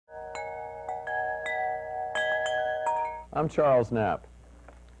I'm Charles Knapp.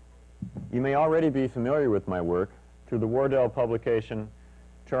 You may already be familiar with my work through the Wardell publication,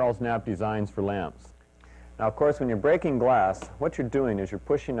 Charles Knapp Designs for Lamps. Now, of course, when you're breaking glass, what you're doing is you're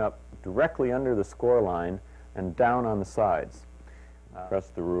pushing up directly under the score line and down on the sides. Press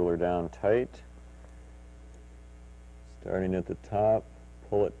the ruler down tight, starting at the top,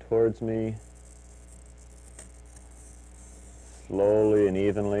 pull it towards me, slowly and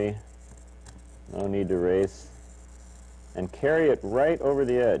evenly, no need to race, and carry it right over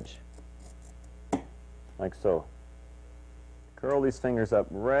the edge, like so. Curl these fingers up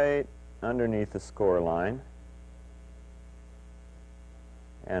right underneath the score line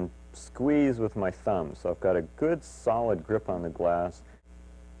and squeeze with my thumb, so I've got a good solid grip on the glass,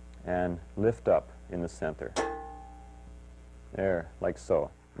 and lift up in the center. There, like so.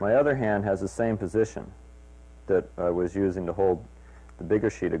 My other hand has the same position that I was using to hold the bigger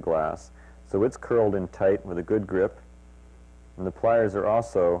sheet of glass, so it's curled in tight with a good grip, and the pliers are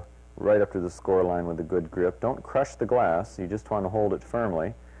also right up to the score line with a good grip. Don't crush the glass, you just want to hold it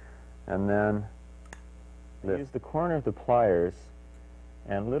firmly, and then use the corner of the pliers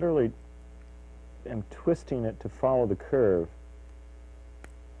and literally am twisting it to follow the curve,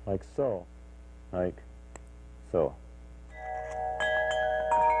 like so, like so.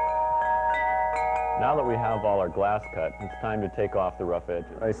 Now that we have all our glass cut, it's time to take off the rough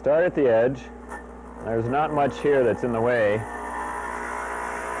edges. I start at the edge. There's not much here that's in the way.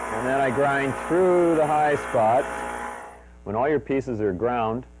 And then I grind through the high spot. When all your pieces are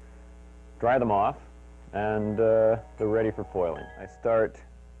ground, dry them off, and they're ready for foiling. I start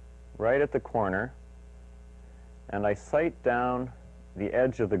right at the corner, and I sight down the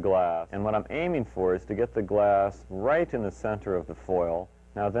edge of the glass. And what I'm aiming for is to get the glass right in the center of the foil.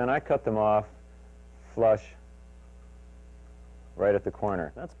 Now then I cut them off flush right at the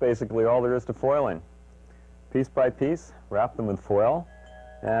corner. That's basically all there is to foiling. Piece by piece, wrap them with foil,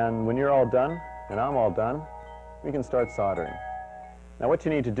 and when you're all done, and I'm all done, we can start soldering. Now what you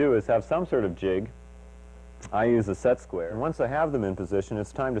need to do is have some sort of jig. I use a set square. And once I have them in position,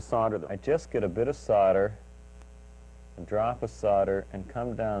 it's time to solder them. I just get a bit of solder, a drop of solder, and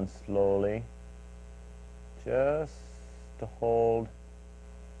come down slowly, just to hold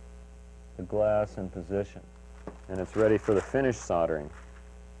the glass in position. And it's ready for the finish soldering.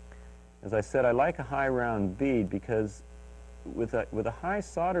 As I said, I like a high round bead because with a high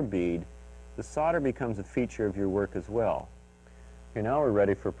solder bead, the solder becomes a feature of your work as well. Okay, now we're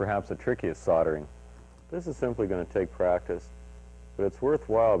ready for perhaps the trickiest soldering. This is simply going to take practice, but it's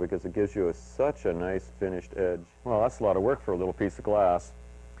worthwhile because it gives you such a nice finished edge. Well, that's a lot of work for a little piece of glass.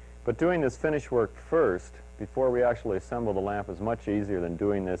 But doing this finish work first, before we actually assemble the lamp, is much easier than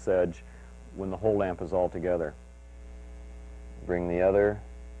doing this edge when the whole lamp is all together. Bring the other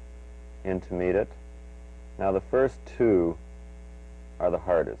in to meet it. Now the first two are the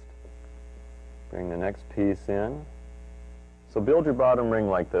hardest. Bring the next piece in. So build your bottom ring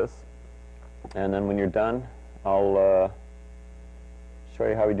like this, and then when you're done, I'll show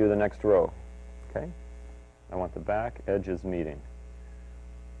you how we do the next row. Okay? I want the back edges meeting.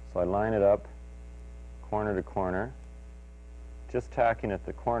 So I line it up corner to corner. Just tacking at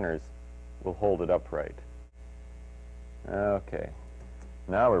the corners will hold it upright. Okay.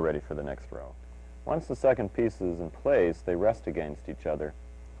 Now we're ready for the next row. Once the second piece is in place, they rest against each other,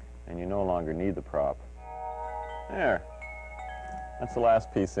 and you no longer need the prop. There. That's the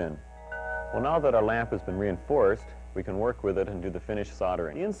last piece in. Well, now that our lamp has been reinforced, we can work with it and do the finish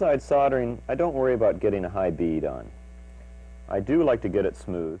soldering. The inside soldering, I don't worry about getting a high bead on. I do like to get it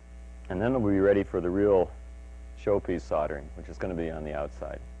smooth, and then we'll be ready for the real showpiece soldering, which is going to be on the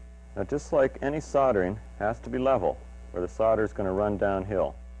outside. Now, just like any soldering, it has to be level, or the solder is going to run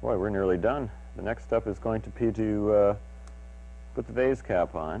downhill. Boy, we're nearly done. The next step is going to be to put the vase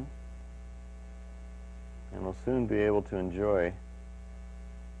cap on, and we'll soon be able to enjoy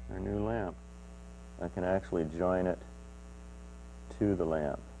our new lamp. I can actually join it to the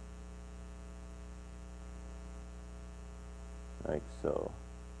lamp, like so.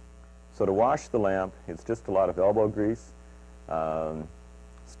 So to wash the lamp, it's just a lot of elbow grease,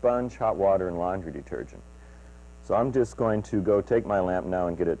 sponge, hot water, and laundry detergent. So I'm just going to go take my lamp now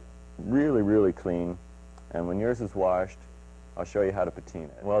and get it really, really clean, and when yours is washed, I'll show you how to patina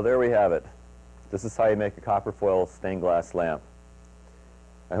it. Well, there we have it. This is how you make a copper foil stained glass lamp.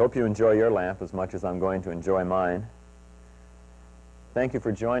 I hope you enjoy your lamp as much as I'm going to enjoy mine. Thank you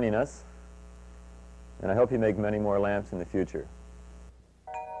for joining us, and I hope you make many more lamps in the future.